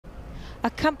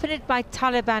Accompanied by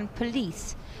Taliban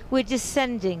police, we're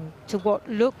descending to what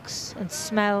looks and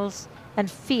smells and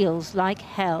feels like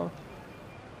hell.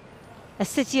 A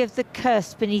city of the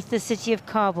cursed beneath the city of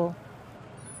Kabul.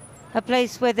 A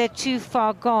place where they're too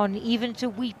far gone even to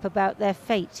weep about their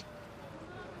fate.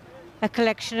 A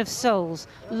collection of souls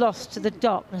lost to the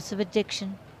darkness of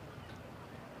addiction.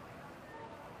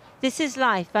 This is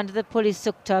life under the Puli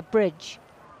Suktar bridge.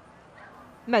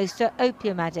 Most are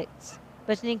opium addicts,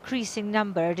 but an increasing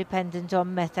number are dependent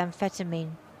on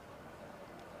methamphetamine.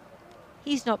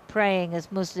 He's not praying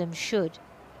as Muslims should,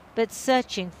 but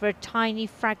searching for a tiny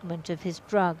fragment of his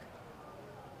drug.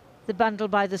 The bundle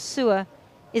by the sewer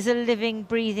is a living,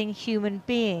 breathing human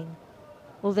being,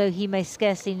 although he may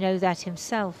scarcely know that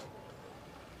himself.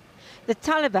 The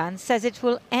Taliban says it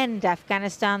will end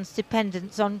Afghanistan's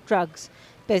dependence on drugs,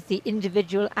 both the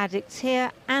individual addicts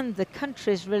here and the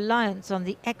country's reliance on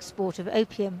the export of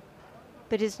opium.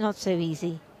 But it's not so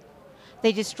easy.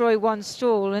 They destroy one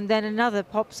stall and then another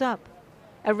pops up.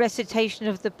 A recitation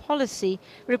of the policy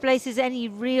replaces any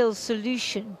real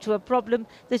solution to a problem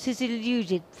that has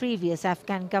eluded previous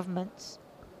Afghan governments.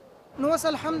 نوس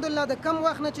الحمدلله د کم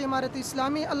وخت نه چې امارت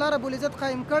اسلامي الله رب العزت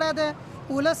قائم کړی دی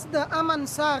ولس د امن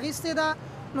ساه اخیستې ده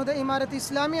نو د امارت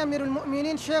اسلامي امیر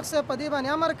المؤمنین شیخ صاحب په دې باندې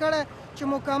امر کړی چې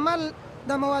مکمل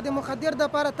د مواد مخدر د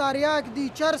لپاره تاریاک دي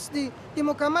چرس دي د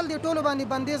مکمل د ټولو باندې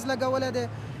بندیز لګولی دی.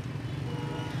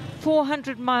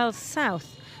 400 miles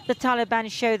south, the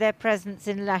Taliban show their presence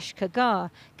in Lashkargah,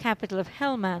 capital of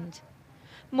Helmand.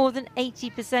 More than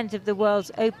 80% of the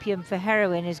world's opium for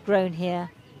heroin is grown here.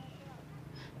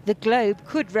 The globe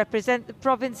could represent the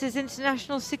province's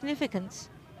international significance.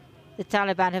 The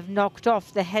Taliban have knocked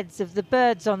off the heads of the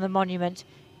birds on the monument.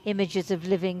 Images of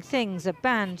living things are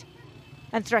banned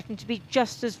and threaten to be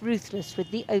just as ruthless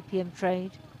with the opium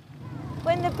trade.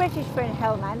 When the British were in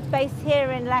Helmand, based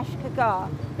here in Lashkargah,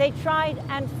 they tried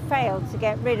and failed to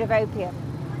get rid of opium.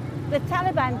 The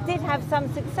Taliban did have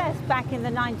some success back in the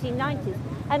 1990s,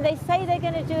 and they say they're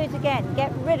going to do it again,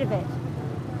 get rid of it.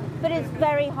 But it's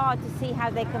very hard to see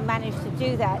how they can manage to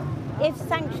do that if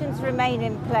sanctions remain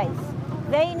in place.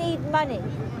 They need money,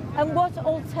 and what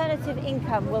alternative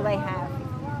income will they have?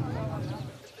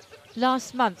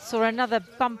 Last month saw another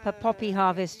bumper poppy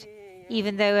harvest,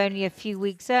 even though only a few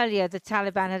weeks earlier the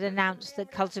Taliban had announced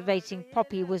that cultivating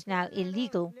poppy was now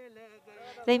illegal.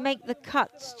 They make the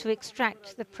cuts to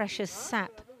extract the precious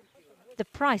sap. The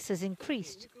price has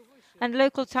increased, and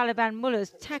local Taliban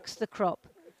mullahs tax the crop,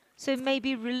 so may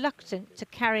be reluctant to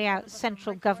carry out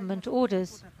central government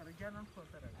orders.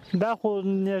 دا خو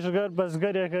نشګر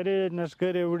بزګر کوي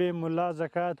نشګر وړي مولا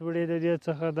زکات وړي د دې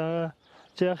څخه دا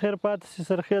چې اخر پات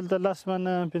سرخیل د لاس من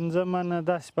 15 من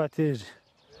داس پاتېږي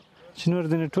چې نور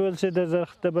د ټول څه د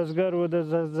زرخت بزګر و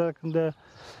د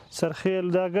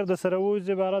سرخیل دا ګر د سره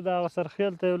وځي بار د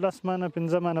سرخیل ته لاس من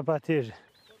 15 من پاتېږي.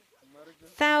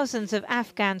 Thousands of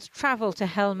Afghans travel to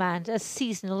Helmand as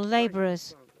seasonal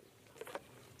labourers.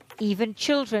 Even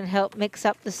children help mix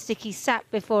up the sticky sap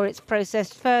before it's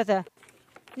processed further.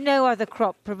 No other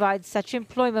crop provides such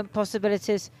employment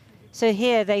possibilities, so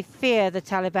here they fear the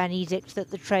Taliban edict that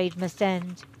the trade must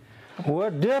end.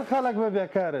 ډېر خلک به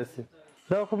بیکاره شي.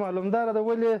 دا خو معلومدار ده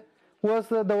ولې اوس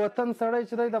د وطن سړی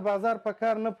چې دی د بازار په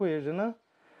کار نه پوهېږي نه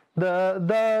د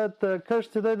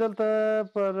کښت دی دلته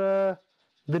پر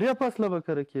درې فصله به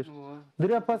کره کېږي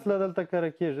درې فصله دلته کره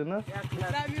کېږي نه.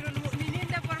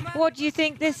 What do you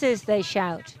think this is, they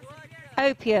shout?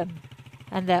 Opium.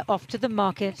 And they're off to the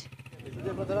market.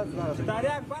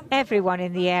 Everyone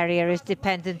in the area is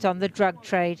dependent on the drug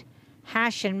trade,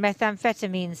 hash and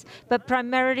methamphetamines, but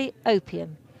primarily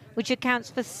opium, which accounts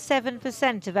for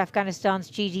 7% of Afghanistan's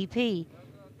GDP.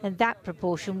 And that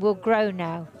proportion will grow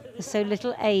now, as so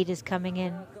little aid is coming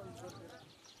in.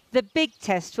 The big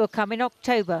test will come in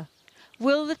October.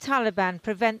 Will the Taliban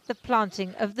prevent the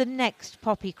planting of the next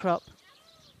poppy crop?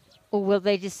 Or will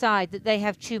they decide that they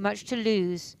have too much to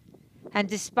lose? And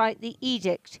despite the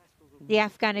edict, the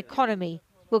Afghan economy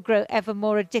will grow ever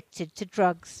more addicted to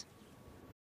drugs.